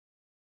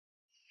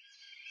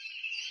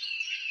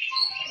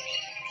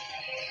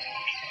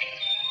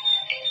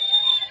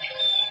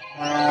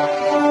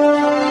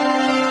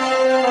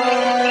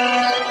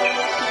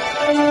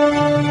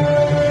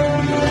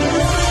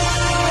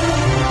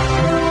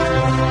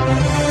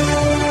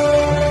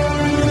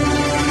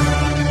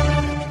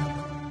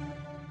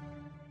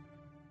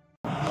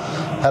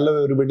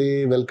Hello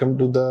everybody, welcome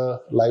to the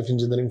Life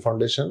Engineering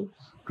Foundation.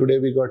 Today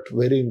we got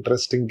very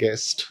interesting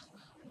guest,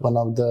 one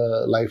of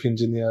the life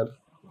engineer,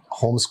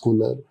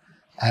 homeschooler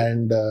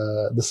and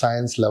the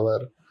science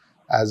lover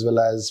as well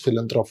as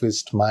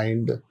philanthropist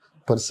mind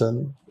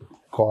person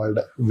called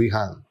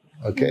Vihan.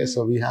 Okay,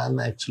 so Vihan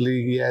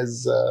actually he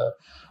has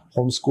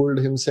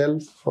homeschooled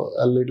himself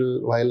a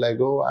little while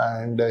ago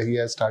and he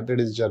has started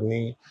his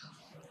journey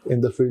in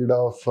the field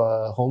of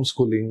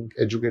homeschooling,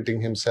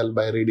 educating himself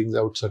by reading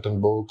out certain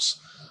books,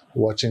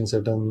 watching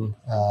certain,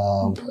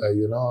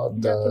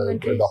 the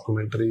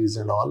documentaries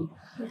and all.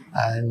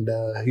 And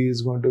he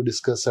is going to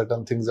discuss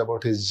certain things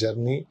about his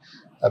journey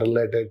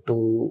related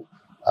to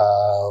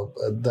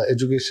the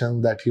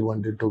education that he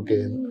wanted to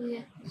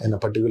gain in a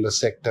particular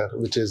sector,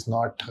 which is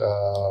not,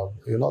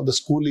 the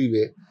schooly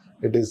way.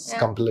 It is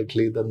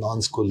completely the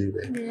non-schooly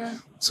way. Yeah.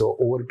 So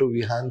over to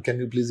Vihan. Can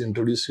you please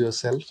introduce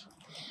yourself?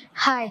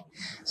 Hi,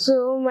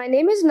 so my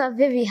name is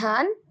Navya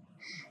Vihan.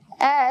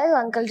 As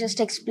Uncle just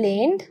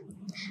explained,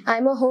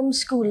 I'm a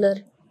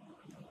homeschooler.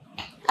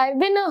 I've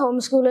been a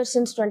homeschooler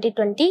since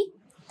 2020,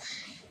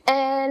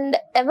 and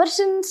ever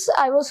since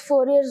I was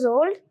 4 years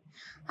old,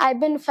 I've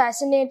been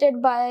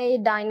fascinated by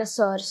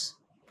dinosaurs.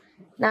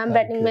 Now, I'm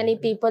betting many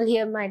people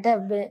here might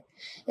have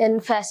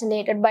been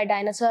fascinated by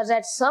dinosaurs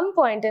at some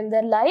point in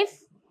their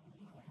life.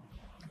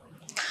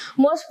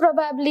 Most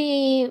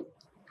probably,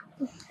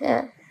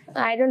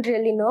 I don't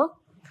really know,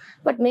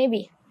 but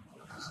maybe.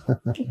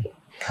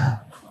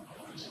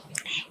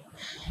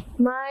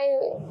 My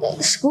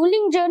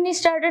schooling journey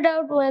started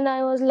out when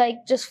I was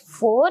like just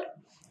 4,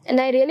 and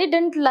I really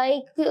didn't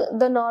like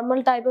the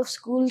normal type of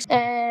schools.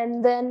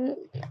 And then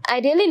I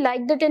really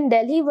liked it in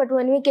Delhi, but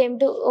when we came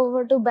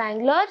over to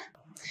Bangalore,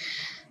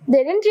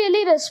 they didn't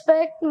really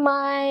respect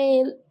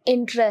my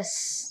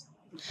interests.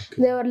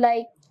 They were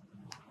like,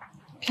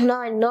 no,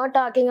 I'm not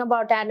talking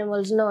about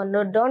animals. No,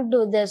 don't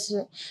do this.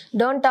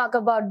 Don't talk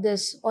about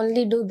this.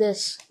 Only do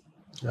this.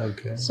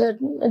 Okay. So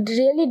it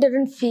really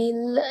didn't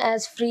feel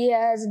as free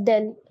as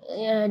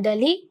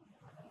Delhi.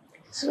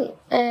 So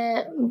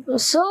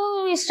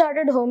we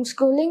started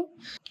homeschooling,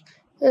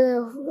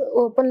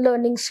 open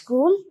learning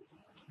school.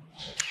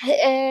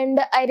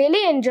 And I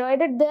really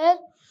enjoyed it there.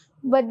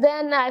 But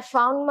then I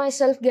found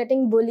myself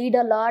getting bullied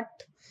a lot.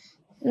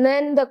 And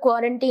then the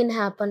quarantine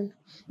happened.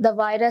 The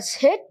virus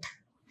hit.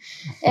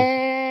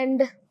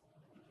 And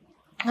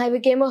I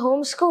became a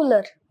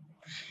homeschooler.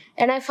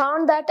 And I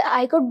found that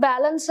I could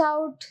balance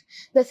out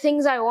the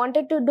things I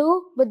wanted to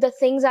do with the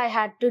things I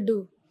had to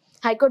do.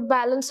 I could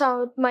balance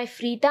out my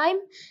free time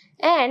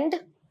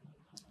and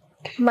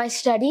my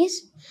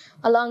studies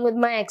along with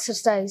my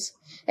exercise.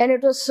 And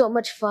it was so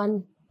much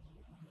fun.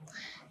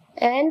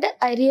 And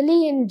I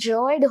really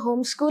enjoyed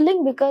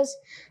homeschooling because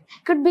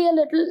I could be a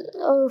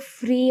little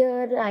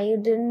freer. I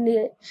didn't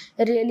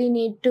really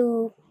need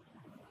to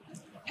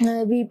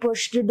be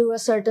pushed to do a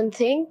certain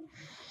thing,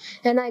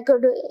 and I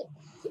could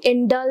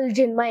indulge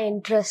in my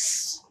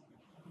interests.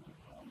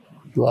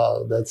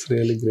 Wow, that's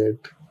really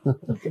great.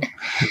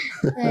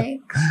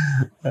 Thanks.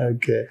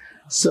 Okay,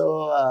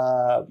 so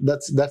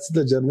that's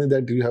the journey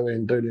that you have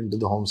entered into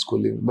the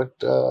homeschooling. But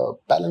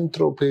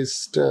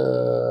palanthropist,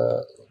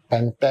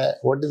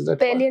 what is that?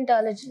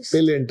 Paleontologist.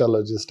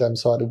 Paleontologist. I'm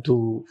sorry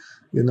to,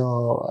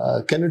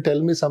 can you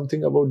tell me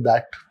something about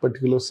that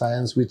particular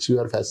science which you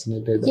are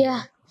fascinated?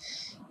 Yeah.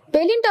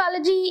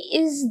 Paleontology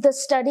is the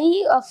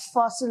study of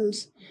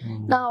fossils.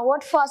 Now,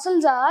 what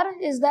fossils are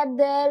is that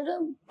they're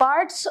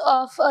parts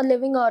of a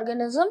living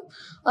organism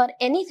or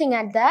anything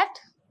at that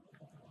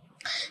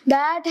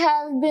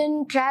have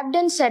been trapped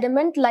in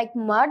sediment like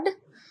mud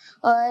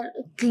or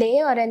clay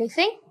or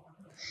anything.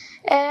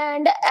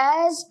 And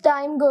as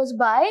time goes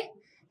by,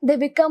 they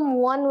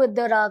become one with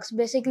the rocks.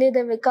 Basically,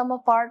 they become a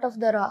part of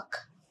the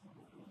rock.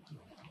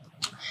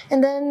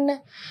 And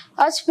then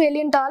us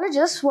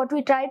paleontologists, what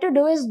we try to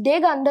do is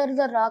dig under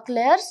the rock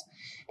layers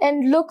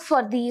and look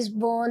for these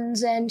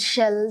bones and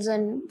shells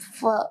and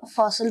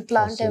fossil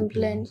plant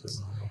imprints.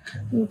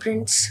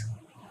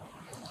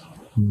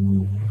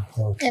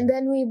 Okay. And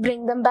then we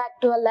bring them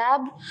back to a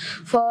lab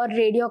for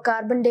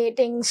radiocarbon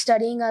dating,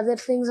 studying other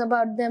things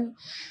about them,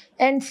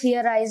 and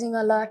theorizing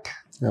a lot.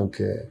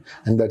 Okay.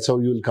 And that's how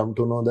you'll come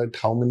to know that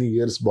how many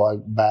years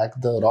back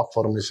the rock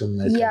formation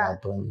might have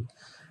happened.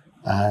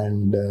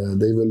 And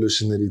the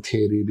evolutionary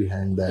theory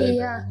behind that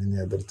and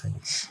many other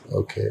things.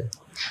 Okay.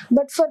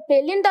 But for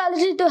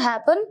paleontology to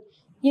happen,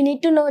 you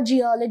need to know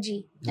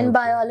geology and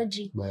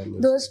biology.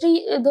 Those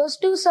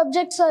two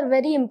subjects are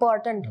very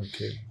important.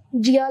 Okay.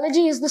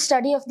 Geology is the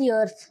study of the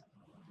earth.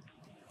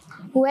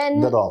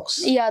 The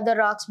rocks. Yeah, the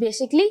rocks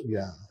basically.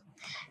 Yeah.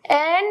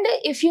 And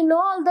if you know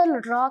all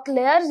the rock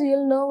layers,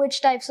 you'll know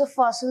which types of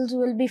fossils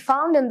will be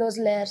found in those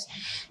layers.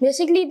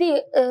 Basically,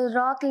 the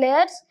rock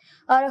layers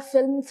are a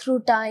film through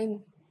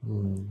time.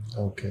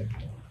 Okay.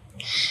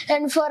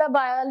 And for a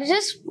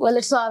biologist, well,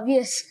 it's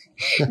obvious.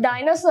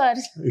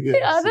 Dinosaurs Yes.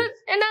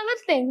 and other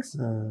things.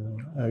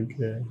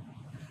 Okay.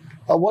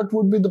 What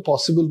would be the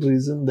possible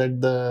reason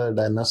that the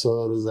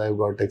dinosaurs have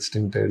got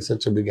extincted?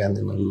 Such a big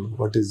animal.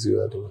 What is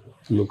your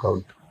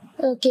lookout?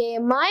 Okay,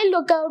 my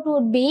lookout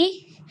would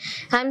be,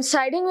 I'm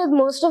siding with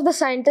most of the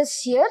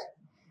scientists here.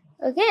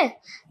 Okay,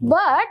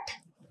 but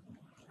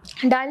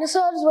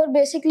dinosaurs were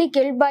basically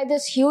killed by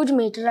this huge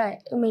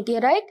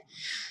meteorite.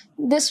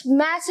 This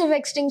massive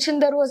extinction,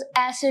 there was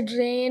acid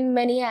rain,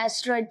 many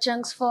asteroid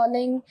chunks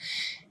falling,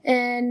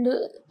 and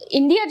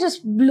India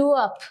just blew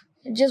up.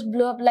 It just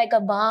blew up like a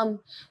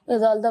bomb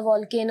with all the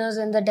volcanoes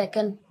in the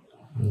Deccan.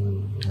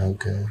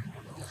 Okay.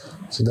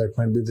 So that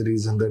might be the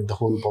reason that the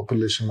whole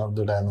population of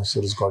the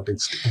dinosaurs got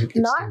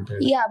extincted.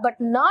 But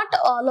not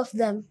all of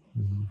them.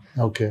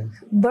 Okay.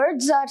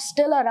 Birds are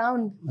still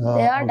around.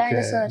 They are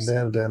dinosaurs. They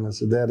are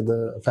dinosaurs. They are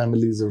the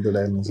families of the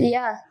dinosaurs.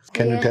 Yeah.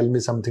 Can you tell me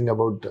something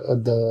about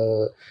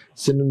the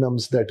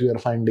synonyms that you are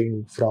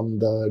finding from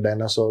the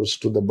dinosaurs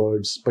to the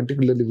birds,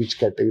 particularly which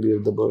category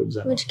of the birds?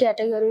 Which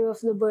category of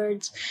the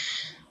birds?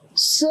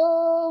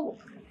 So,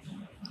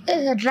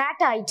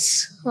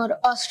 ratites or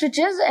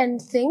ostriches and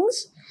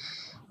things,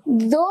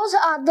 those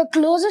are the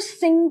closest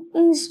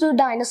things to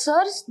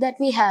dinosaurs that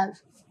we have.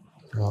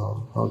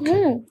 Oh,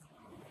 okay.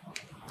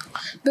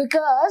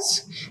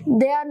 Because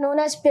they are known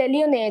as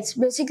paleonates,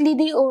 basically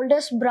the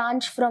oldest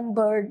branch from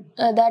birds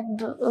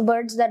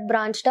that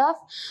branched off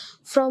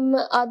from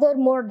other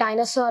more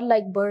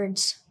dinosaur-like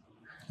birds.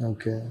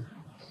 Okay.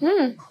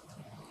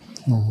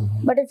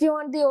 But if you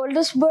want the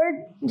oldest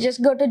bird,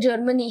 just go to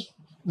Germany.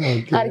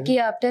 Okay.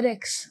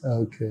 Archaeopteryx.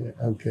 Okay.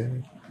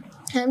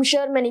 I'm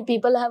sure many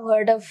people have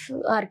heard of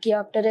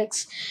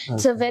Archaeopteryx.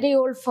 It's a very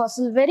old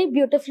fossil, very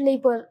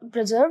beautifully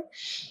preserved.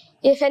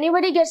 If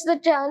anybody gets the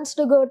chance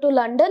to go to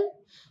London,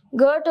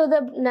 go to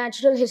the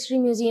Natural History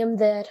Museum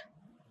there.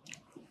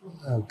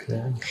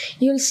 Okay.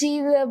 You'll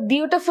see the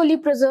beautifully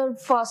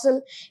preserved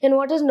fossil in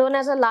what is known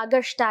as a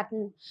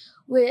Lagerstätten.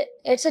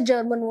 It's a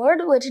German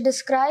word which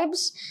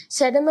describes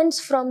sediments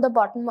from the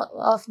bottom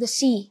of the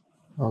sea.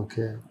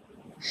 Okay.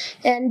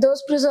 And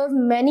those preserve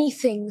many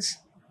things.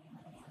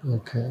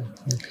 Okay.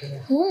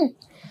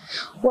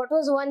 What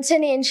was once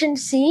an ancient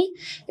sea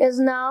is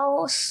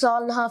now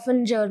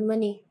Solnhofen,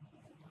 Germany.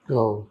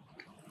 Oh,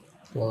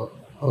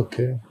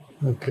 okay.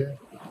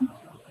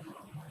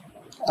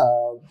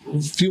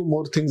 Few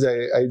more things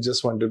I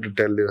just wanted to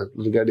tell you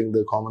regarding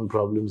the common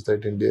problems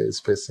that India is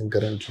facing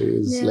currently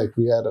is like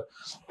we are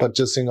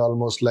purchasing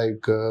almost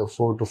like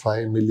 4 to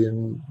 5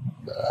 million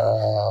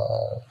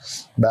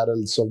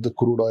barrels of the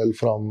crude oil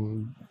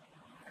from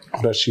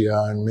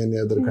Russia and many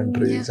other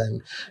countries,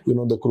 and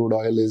the crude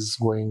oil is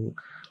going.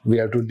 We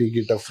have to dig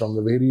it up from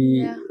the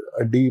very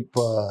deep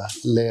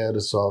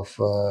layers of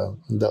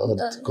the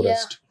earth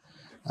crust,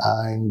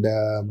 and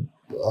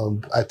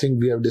I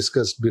think we have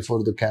discussed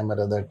before the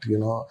camera that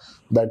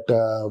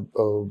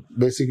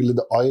basically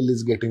the oil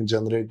is getting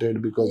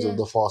generated because of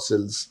the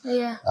fossils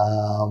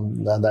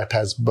that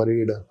has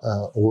buried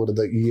over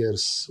the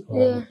years.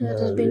 That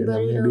has been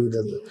buried maybe over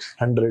the years.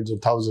 Hundreds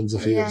of thousands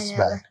of years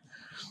back.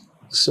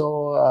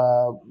 So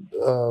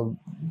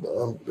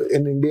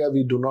in India,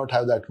 we do not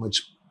have that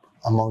much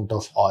amount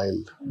of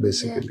oil,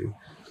 basically.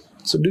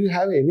 So do you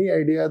have any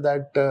idea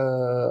that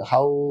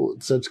how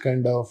such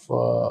kind of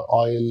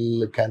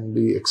oil can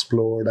be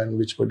explored, and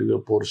which particular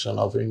portion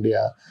of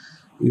India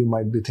you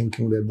might be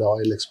thinking that the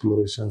oil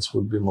explorations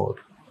would be more?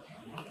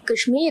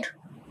 Kashmir.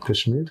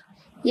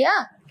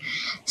 Yeah.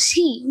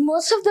 See,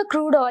 most of the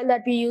crude oil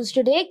that we use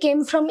today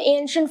came from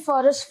ancient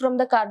forests from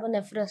the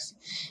Carboniferous.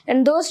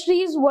 And those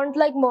trees weren't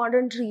like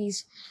modern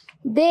trees.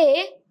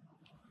 They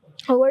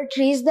were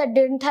trees that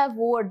didn't have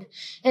wood.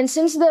 And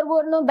since there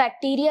were no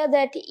bacteria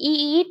that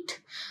eat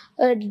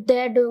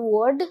dead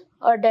wood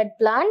or dead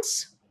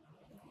plants,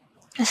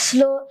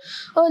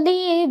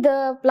 slowly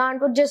the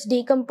plant would just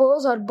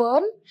decompose or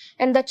burn,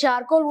 and the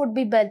charcoal would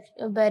be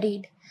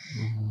buried.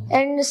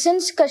 And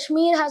since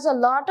Kashmir has a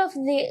lot of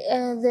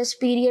this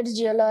period's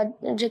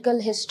geological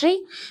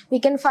history, we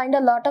can find a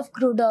lot of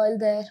crude oil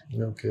there.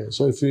 Okay,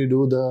 so if we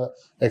do the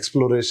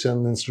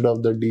exploration instead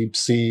of the deep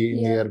sea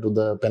near to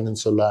the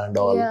peninsula and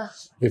all,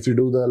 if you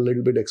do the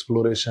little bit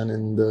exploration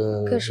in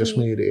the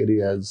Kashmir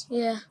areas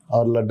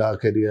or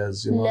Ladakh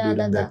areas,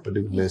 during that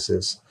particular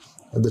places,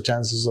 the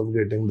chances of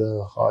getting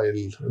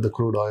the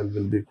crude oil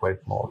will be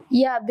quite more.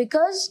 Yeah,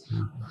 because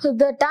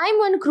the time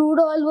when crude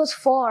oil was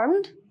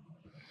formed,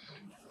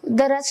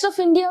 the rest of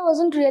India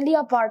wasn't really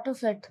a part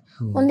of it.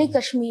 Only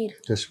Kashmir.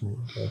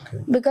 Okay.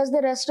 Because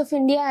the rest of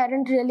India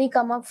hadn't really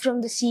come up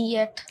from the sea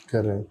yet.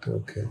 Correct,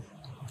 okay.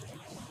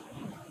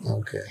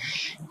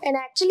 And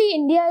actually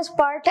India is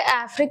part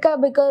Africa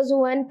because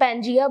when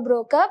Pangaea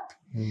broke up,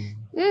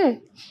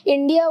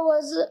 India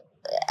was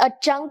a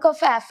chunk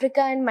of Africa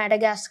and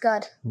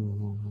Madagascar.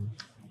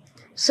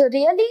 So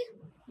really,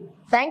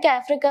 thank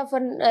Africa for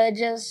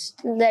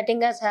just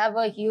letting us have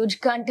a huge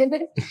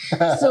continent.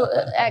 So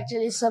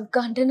actually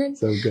subcontinent.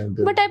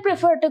 But I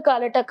prefer to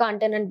call it a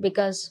continent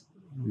because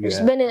it's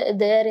been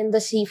there in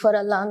the sea for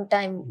a long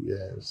time.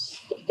 Yes.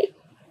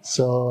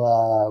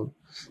 So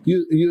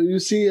You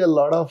see a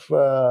lot of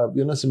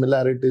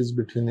similarities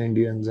between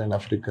Indians and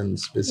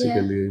Africans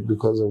basically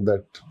because of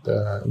that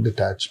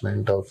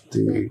detachment of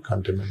the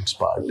continent's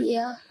part.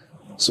 Yeah.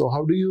 So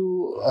how do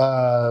you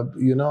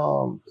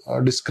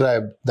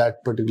describe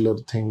that particular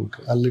thing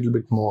a little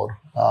bit more?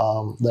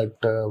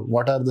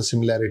 What are the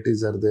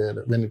similarities are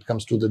there when it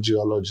comes to the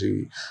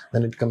geology,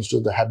 when it comes to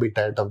the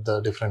habitat of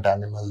the different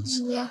animals,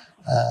 Yeah.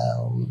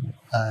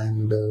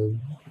 and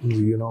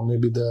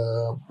maybe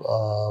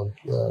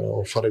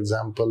for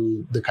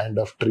example, the kind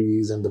of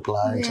trees and the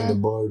plants and the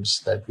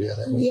birds that we are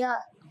having. Yeah.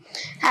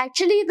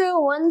 Actually, the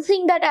one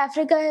thing that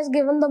Africa has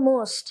given the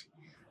most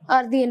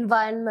are the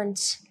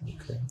environments.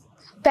 Okay.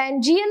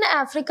 Pangean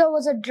Africa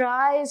was a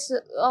dry,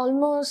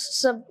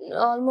 almost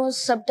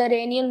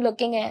subterranean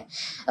looking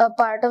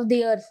part of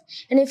the earth.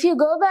 And if you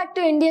go back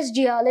to India's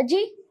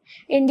geology,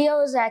 India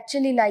was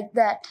actually like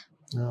that.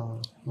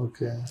 Oh,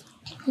 okay.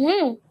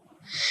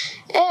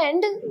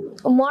 And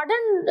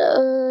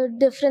modern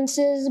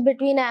differences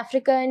between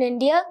Africa and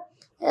India,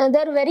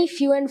 they're very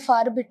few and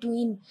far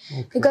between.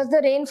 Okay. Because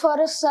the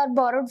rainforests are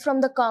borrowed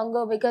from the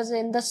Congo, because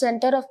in the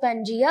center of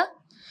Pangaea,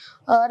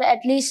 or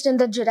at least in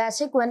the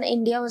Jurassic, when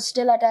India was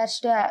still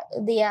attached to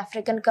the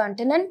African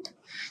continent,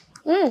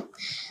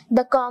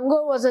 the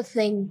Congo was a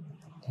thing.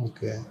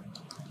 Okay.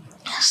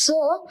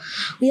 So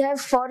we have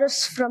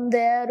forests from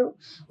there.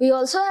 We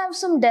also have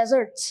some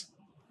deserts.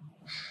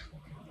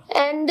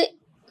 And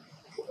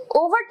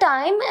over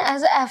time,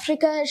 as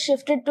Africa has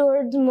shifted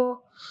towards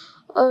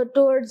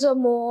a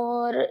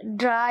more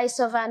dry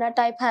savanna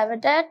type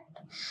habitat,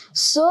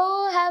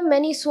 so have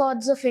many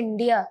swaths of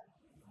India.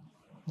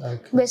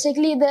 Okay.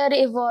 Basically, they're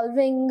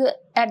evolving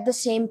at the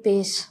same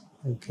pace.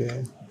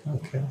 Okay.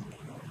 Okay.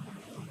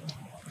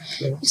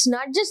 It's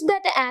not just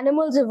that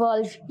animals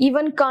evolve,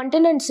 even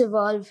continents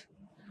evolve.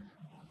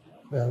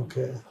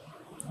 Okay.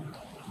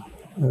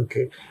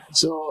 Okay.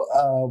 So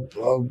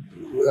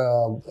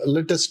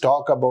let us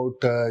talk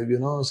about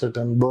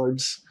certain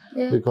birds,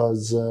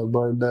 because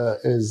bird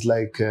is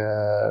like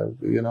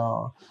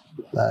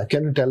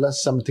can you tell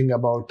us something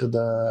about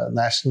the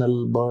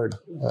national bird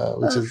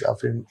which is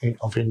of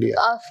India?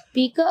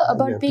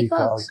 About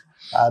peacocks.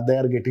 They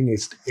are getting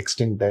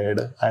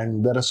extincted,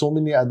 and there are so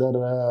many other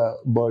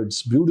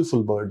birds,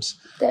 beautiful birds,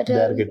 that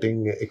are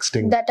getting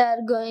extinct. That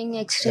are going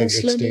extinct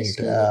slowly.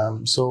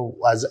 So,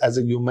 as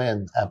a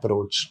human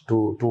approach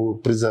to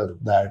preserve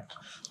that,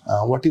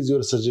 what is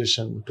your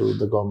suggestion to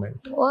the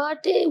government?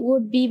 What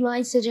would be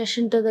my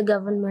suggestion to the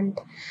government?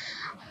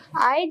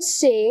 I'd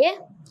say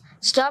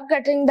stop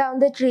cutting down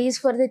the trees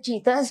for the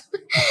cheetahs.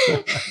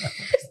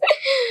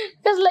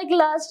 Because like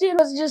last year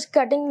was just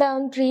cutting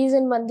down trees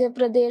in Madhya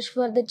Pradesh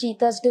for the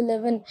cheetahs to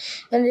live in.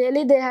 And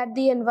really they had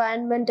the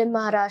environment in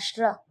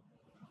Maharashtra.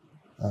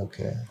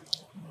 Okay.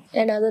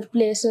 And other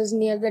places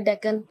near the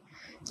Deccan.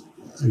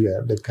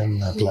 Yeah,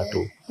 Deccan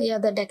Plateau. Yeah,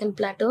 the Deccan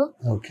Plateau.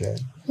 Okay.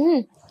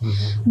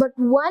 But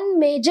one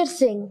major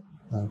thing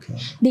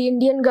the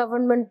Indian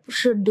government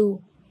should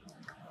do.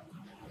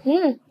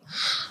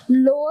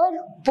 Lower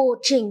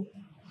poaching.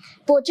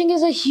 Poaching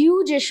is a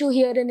huge issue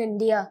here in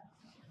India.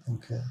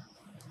 Okay.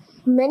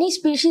 Many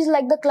species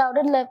like the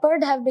clouded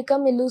leopard have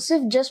become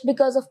elusive just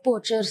because of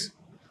poachers.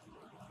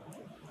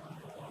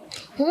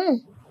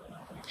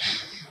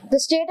 The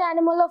state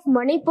animal of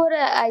Manipur,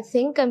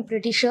 I'm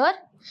pretty sure,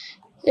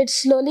 it's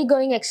slowly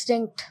going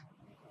extinct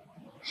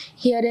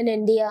here in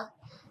India.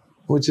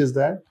 Which is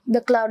that?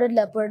 The clouded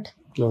leopard.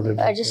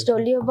 I just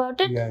told you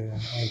about it. Yeah,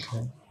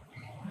 okay.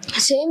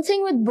 Same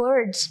thing with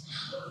birds.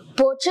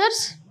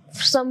 Poachers,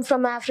 some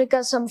from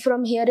Africa, some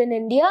from here in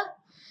India,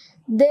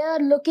 they are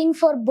looking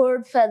for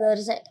bird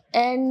feathers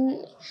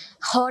and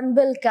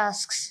hornbill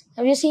casks.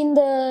 Have you seen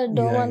the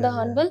dome on the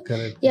hornbill?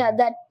 Correct. Yeah,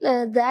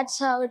 that's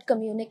how it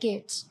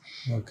communicates.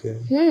 Okay.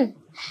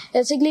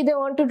 Basically, they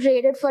want to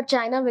trade it for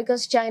China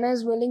because China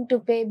is willing to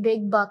pay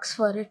big bucks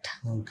for it.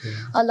 Okay.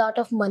 A lot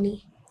of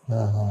money.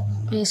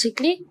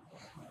 Basically.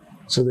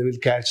 So they will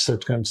catch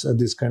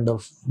this kind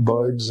of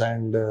birds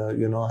and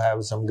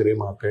have some grey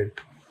market.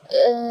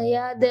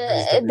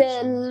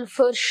 They'll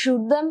first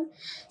shoot them,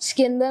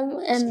 skin them,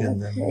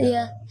 and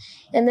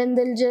and then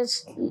they'll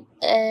just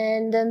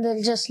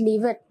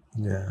leave it.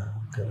 Yeah,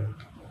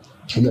 correct.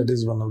 So that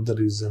is one of the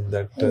reasons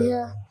that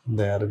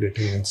they are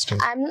getting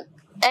extinct. I'm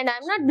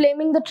not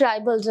blaming the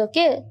tribals,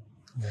 okay?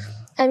 Yeah.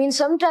 I mean,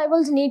 some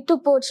tribals need to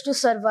poach to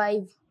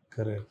survive.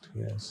 Correct.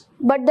 Yes.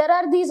 But there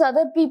are these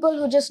other people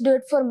who just do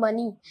it for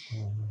money,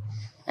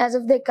 as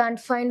if they can't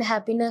find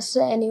happiness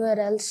anywhere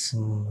else.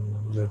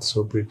 That's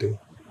so pity.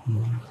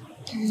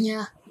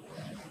 Yeah.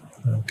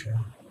 Okay.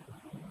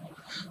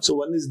 So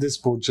one is this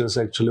poachers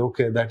actually.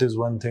 Okay, that is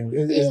one thing.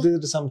 Is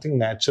there something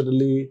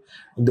naturally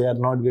they are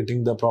not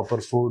getting the proper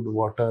food,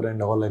 water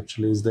and all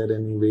actually? Is there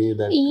any way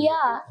that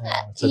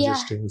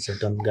suggesting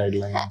certain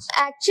guidelines?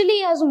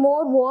 Actually, as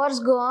more wars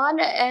go on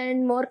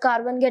and more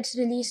carbon gets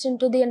released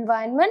into the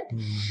environment,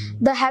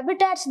 the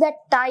habitats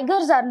that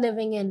tigers are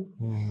living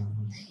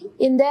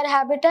in their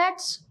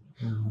habitats,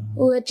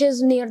 which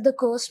is near the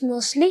coast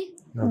mostly,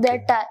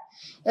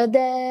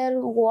 their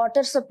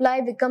water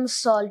supply becomes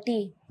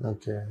salty.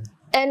 Okay.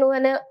 And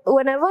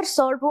whenever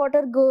salt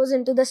water goes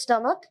into the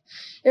stomach,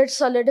 it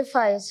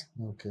solidifies,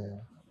 Okay.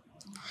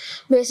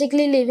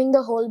 basically leaving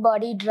the whole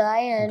body dry,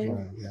 and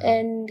Dry, yeah.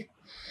 and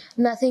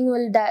nothing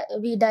will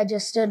be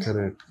digested,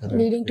 Correct.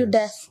 leading to Yes.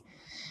 death.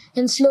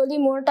 And slowly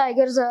more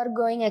tigers are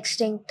going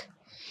extinct.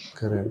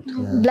 Correct.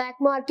 Yeah. Black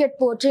market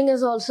poaching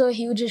is also a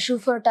huge issue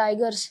for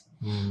tigers.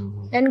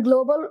 Mhm.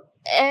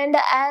 And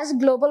as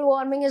global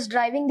warming is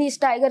driving these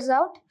tigers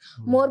out,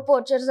 more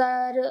poachers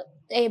are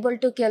able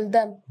to kill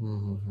them.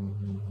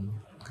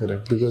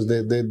 Correct, because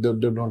they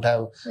don't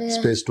have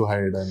space to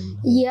hide. And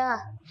Yeah.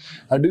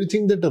 do you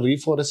think that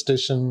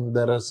reforestation,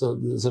 there are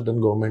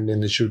certain government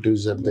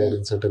initiatives that there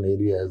in certain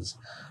areas,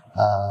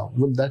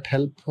 will that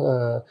help?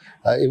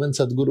 Even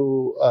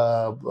Sadhguru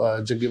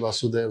Jaggi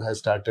Vasudev has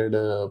started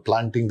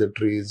planting the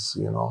trees.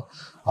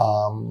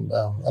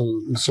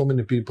 So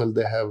many people,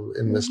 they have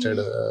invested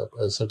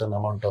a certain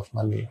amount of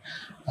money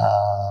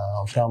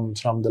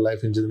from the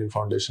Life Engineering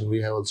Foundation.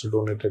 We have also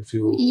donated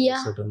few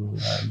certain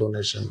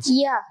donations.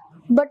 Yeah.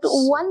 But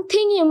one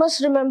thing you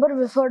must remember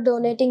before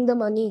donating the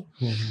money,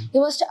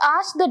 you must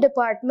ask the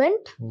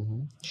department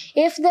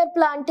if they're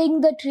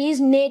planting the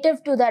trees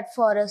native to that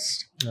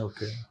forest.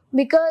 Okay.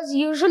 Because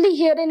usually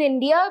here in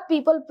India,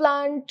 people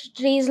plant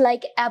trees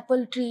like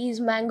apple trees,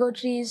 mango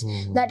trees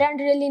that aren't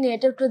really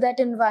native to that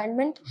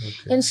environment.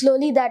 Okay. And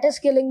slowly that is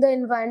killing the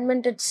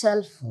environment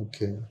itself.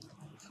 Okay.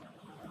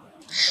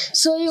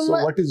 So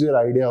what is your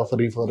idea of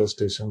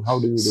reforestation? How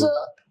do you do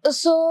that?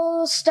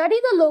 So study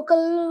the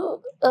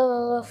local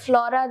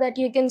flora that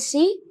you can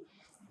see.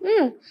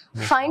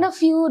 Find a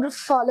few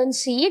fallen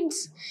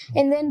seeds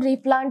and then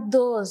replant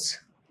those.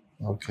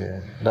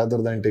 Okay.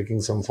 Rather than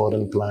taking some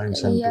foreign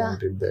plants and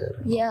plant it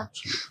there. Yeah.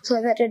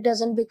 So that it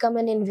doesn't become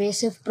an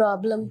invasive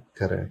problem.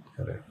 Correct.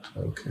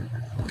 Okay.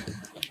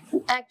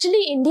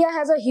 Actually, India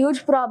has a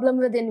huge problem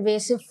with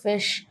invasive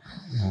fish.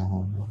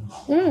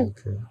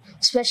 Okay.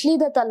 Especially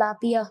the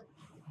tilapia.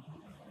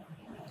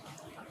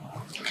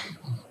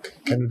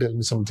 Can you tell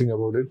me something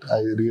about it? I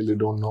really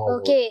don't know.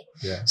 Okay.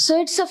 Yeah. So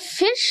it's a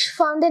fish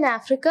found in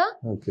Africa.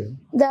 Okay.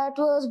 That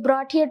was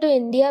brought here to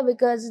India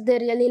because they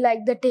really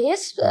liked the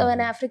taste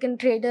when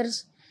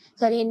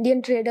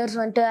Indian traders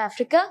went to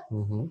Africa.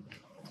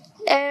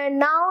 And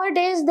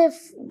nowadays they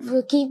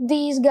keep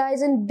these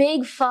guys in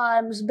big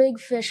farms, big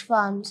fish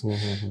farms.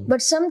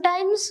 But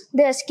sometimes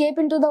they escape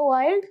into the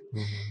wild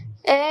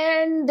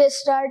and they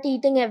start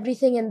eating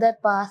everything in their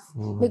path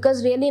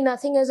because really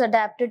nothing is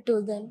adapted to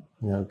them.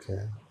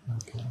 Okay.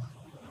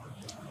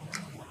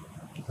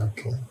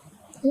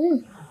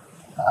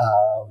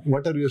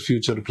 What are your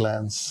future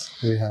plans,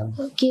 Rehan?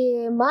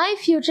 Okay, my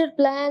future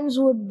plans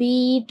would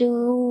be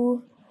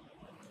to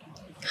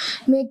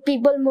make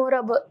people more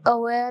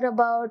aware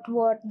about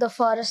what the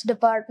forest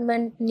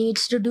department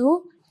needs to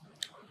do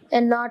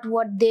and not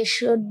what they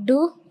should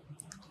do.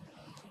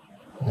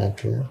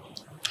 Okay.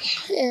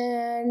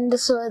 And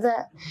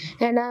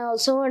I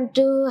also want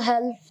to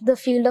help the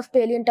field of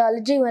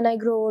paleontology when I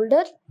grow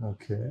older.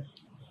 Okay.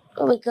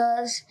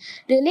 Because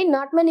really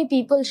not many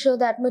people show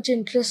that much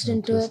interest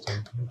into it.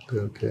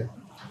 Okay.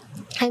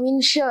 I mean,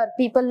 sure,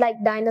 people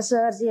like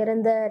dinosaurs here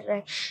and there.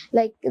 Right?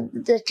 Like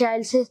the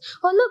child says,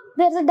 "Oh, look,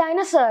 there's a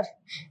dinosaur."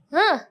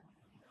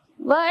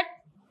 But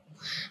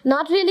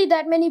not really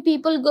that many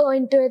people go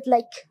into it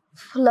like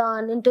full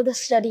on into the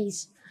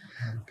studies.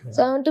 Okay.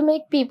 So I want to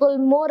make people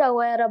more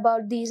aware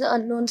about these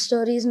unknown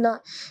stories,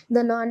 not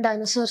the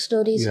non-dinosaur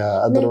stories. Yeah.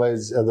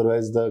 Otherwise,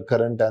 the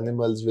current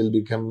animals will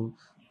become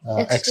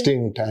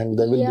extinct and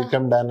they will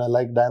become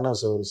like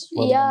dinosaurs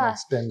for the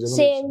next 10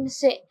 generations.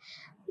 Same.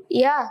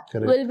 Yeah,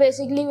 Correct. We'll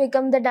basically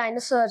become the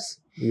dinosaurs.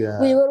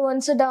 Yeah. We were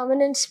once a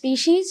dominant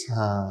species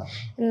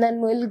and then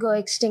we'll go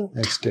extinct.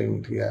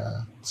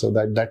 Yeah. So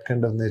that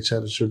kind of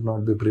nature should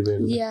not be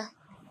prevailed. Yeah.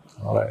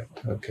 All right.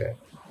 Okay.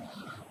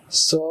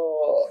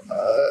 So,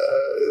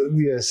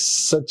 yes,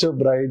 such a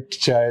bright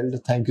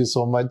child. Thank you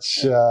so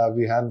much,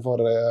 Vihan, for,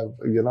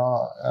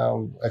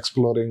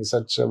 exploring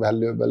such a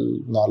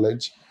valuable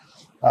knowledge.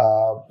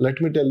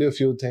 Let me tell you a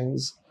few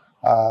things.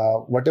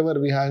 Whatever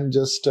Vihan,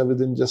 just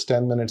within just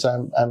 10 minutes,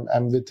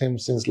 I'm with him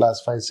since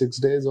last 5-6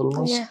 days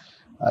almost. Yeah.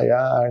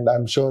 And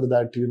I'm sure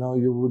that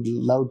you would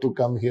love to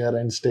come here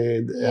and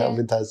stay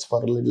with us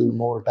for a little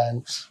more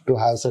time to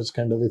have such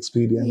kind of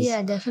experience.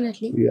 Yeah,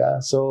 definitely. Yeah.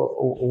 So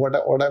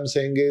what I'm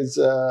saying is,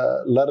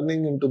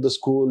 learning into the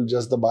school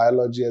just the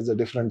biology as a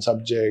different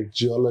subject,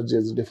 geology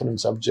as a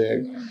different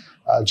subject,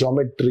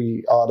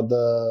 geometry or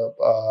the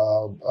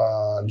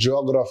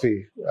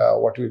geography,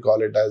 what we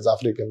call it as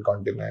African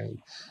continent,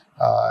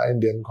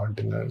 Indian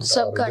continent,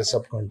 or the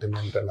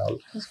subcontinent and all.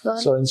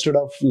 So instead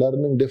of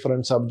learning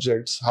different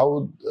subjects,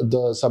 how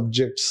the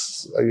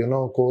subjects,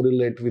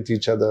 correlate with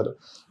each other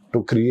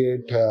to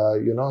create,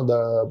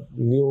 the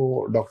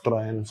new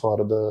doctrine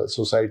for the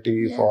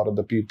society, for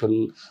the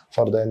people,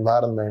 for the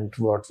environment,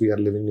 what we are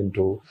living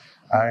into.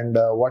 and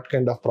what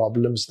kind of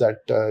problems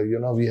that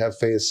we have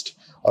faced,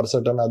 or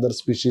certain other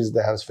species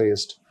they have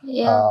faced,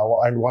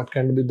 and what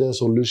can be the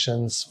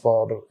solutions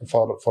for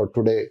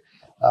today,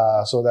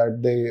 so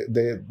that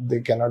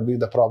they cannot be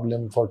the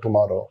problem for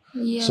tomorrow.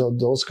 So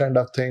those kind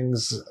of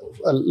things.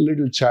 A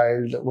little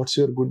child, what's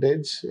your good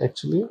age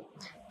actually?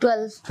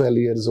 12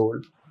 years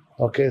old.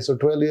 Okay, so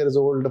 12 years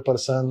old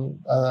person,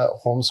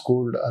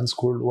 homeschooled,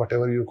 unschooled,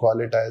 whatever you call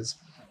it as,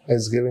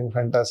 is giving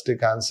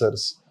fantastic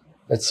answers.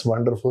 It's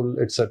wonderful.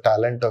 It's a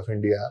talent of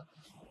India.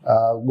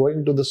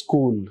 Going to the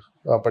school,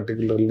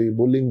 particularly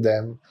bullying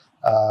them,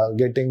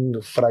 getting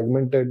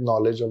fragmented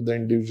knowledge of the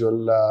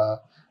individual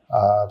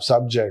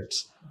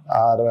subjects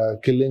are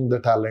killing the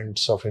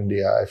talents of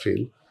India, I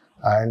feel.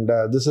 And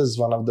this is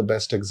one of the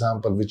best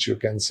example which you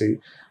can see.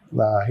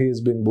 He has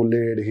been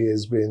bullied. He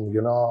has been,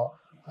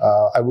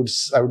 I would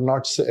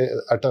not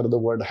utter the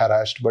word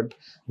harassed, but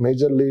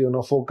majorly,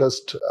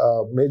 focused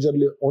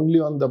majorly only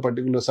on the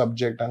particular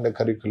subject and the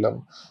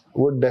curriculum,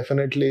 would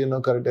definitely,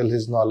 curtail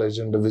his knowledge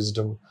and the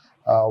wisdom.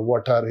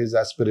 What are his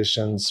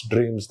aspirations,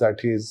 dreams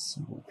that he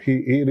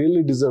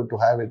really deserved to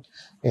have it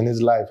in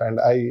his life. And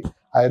I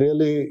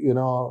really,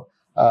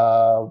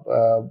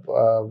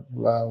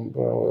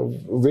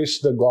 wish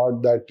the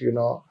God that,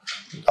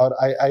 or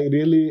I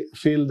really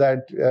feel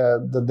that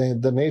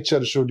the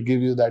nature should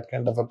give you that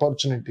kind of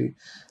opportunity.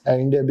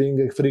 India being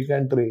a free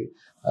country,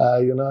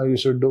 you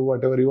should do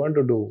whatever you want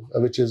to do,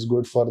 which is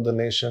good for the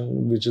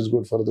nation, which is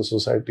good for the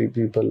society,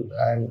 people,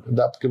 and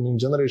the upcoming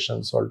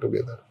generations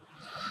altogether.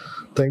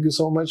 Thank you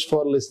so much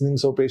for listening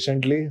so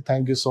patiently.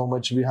 Thank you so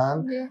much,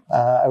 Vihan.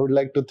 I would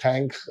like to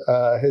thank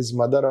his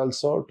mother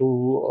also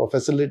to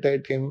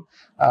facilitate him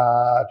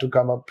to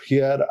come up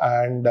here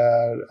and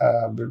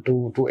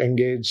to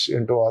engage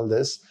into all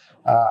this.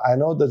 I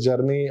know the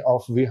journey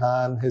of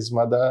Vihan, his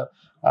mother,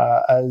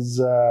 is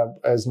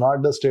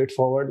not the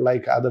straightforward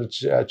like other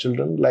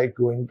children, like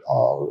going,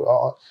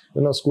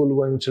 school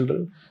going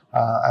children.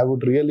 I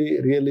would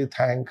really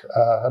thank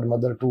her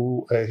mother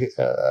to,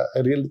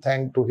 really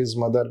thank to his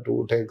mother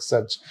to take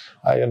such,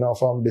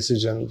 firm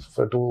decision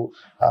to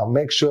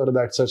make sure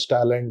that such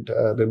talent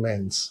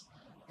remains.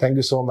 Thank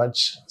you so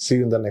much. See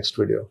you in the next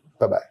video.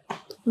 Bye-bye.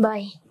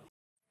 Bye.